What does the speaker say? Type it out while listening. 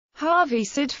Harvey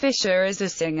Sid Fisher is a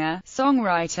singer,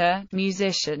 songwriter,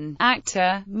 musician,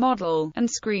 actor, model, and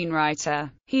screenwriter.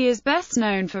 He is best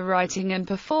known for writing and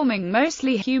performing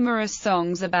mostly humorous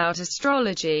songs about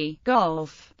astrology,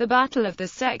 golf, the battle of the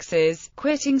sexes,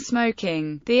 quitting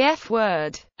smoking, the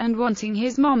F-word, and wanting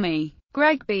his mommy.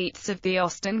 Greg Beats of the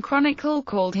Austin Chronicle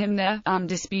called him the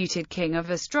undisputed king of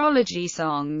astrology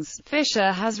songs.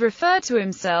 Fisher has referred to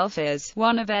himself as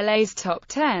one of LA's top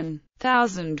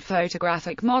 10,000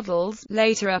 photographic models,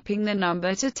 later upping the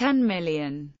number to 10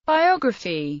 million.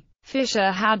 Biography: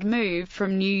 Fisher had moved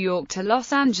from New York to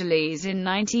Los Angeles in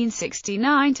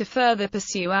 1969 to further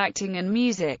pursue acting and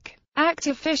music.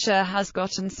 Actor Fisher has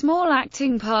gotten small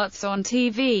acting parts on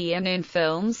TV and in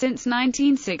film since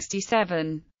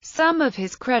 1967. Some of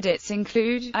his credits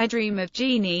include I Dream of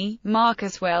Jeannie,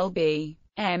 Marcus Welby,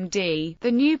 MD,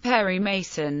 The New Perry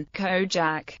Mason,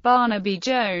 Kojak, Barnaby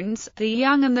Jones, The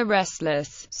Young and the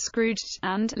Restless, Scrooged,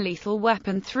 and Lethal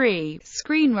Weapon 3.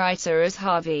 Screenwriter as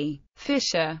Harvey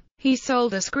Fisher. He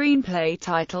sold a screenplay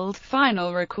titled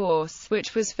Final Recourse,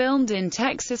 which was filmed in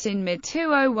Texas in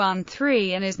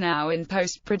mid-2013 and is now in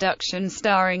post-production,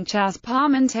 starring Chaz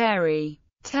Palminteri,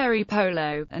 Terry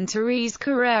Polo, and Therese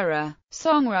Carrera.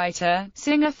 Songwriter,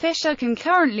 singer Fisher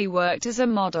concurrently worked as a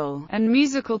model and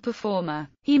musical performer.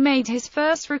 He made his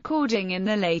first recording in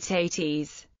the late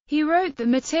 80s. He wrote the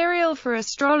material for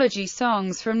astrology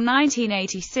songs from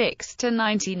 1986 to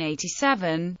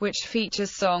 1987, which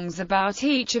features songs about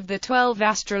each of the 12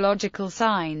 astrological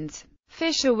signs.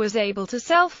 Fisher was able to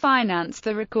self-finance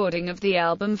the recording of the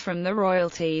album from the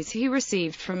royalties he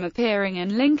received from appearing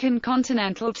in Lincoln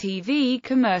Continental TV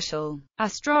commercial.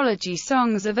 Astrology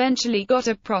songs eventually got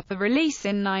a proper release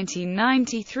in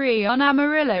 1993 on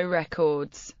Amarillo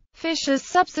Records. Fisher's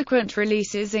subsequent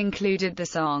releases included the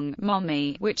song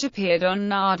Mommy, which appeared on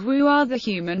Nardwuar the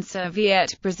Human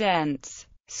Serviette Presents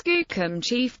Skookum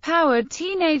Chief-powered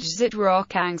Teenage Zit Rock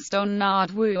Angst on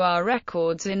Nardwuar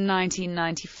Records in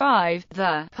 1995,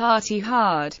 the Party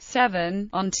Hard 7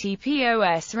 on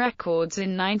TPOS Records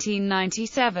in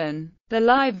 1997, the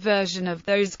live version of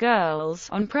Those Girls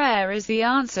on Prayer Is the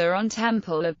Answer on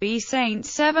Temple of B Saint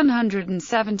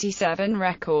 777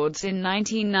 Records in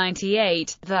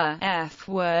 1998, the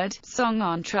F-Word song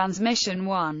on Transmission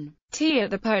 1. T at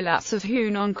the Polats of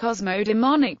Hoon on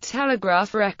Cosmodemonic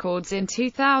Telegraph Records in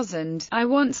 2000, I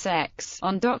Want Sex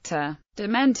on Dr.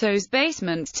 Demento's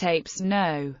Basement Tapes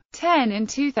No. 10 in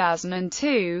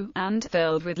 2002, and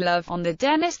Filled with Love on the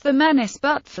Dennis the Menace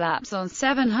Butt Flaps on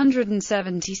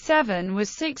 777 was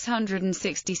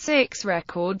 666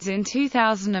 Records in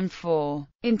 2004.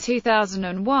 In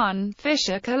 2001,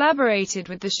 Fisher collaborated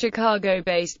with the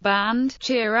Chicago-based band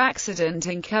Cheer Accident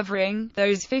in covering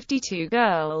Those 52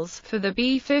 Girls for the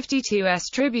B-52's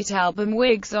tribute album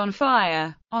Wigs on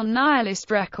Fire on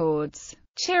Nihilist Records.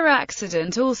 Cheer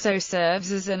Accident also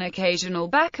serves as an occasional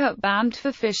backup band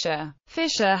for Fisher.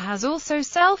 Fisher has also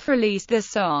self-released the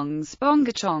songs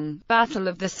Bongachong, Battle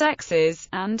of the Sexes,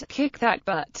 and Kick That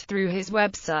Butt through his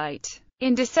website.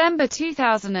 In December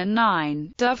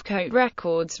 2009, Dovecote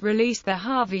Records released the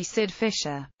Harvey Sid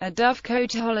Fisher, a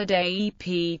Dovecote holiday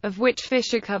EP, of which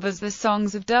Fisher covers the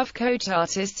songs of Dovecote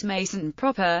artists Mason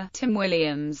Proper, Tim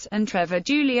Williams, and Trevor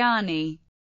Giuliani.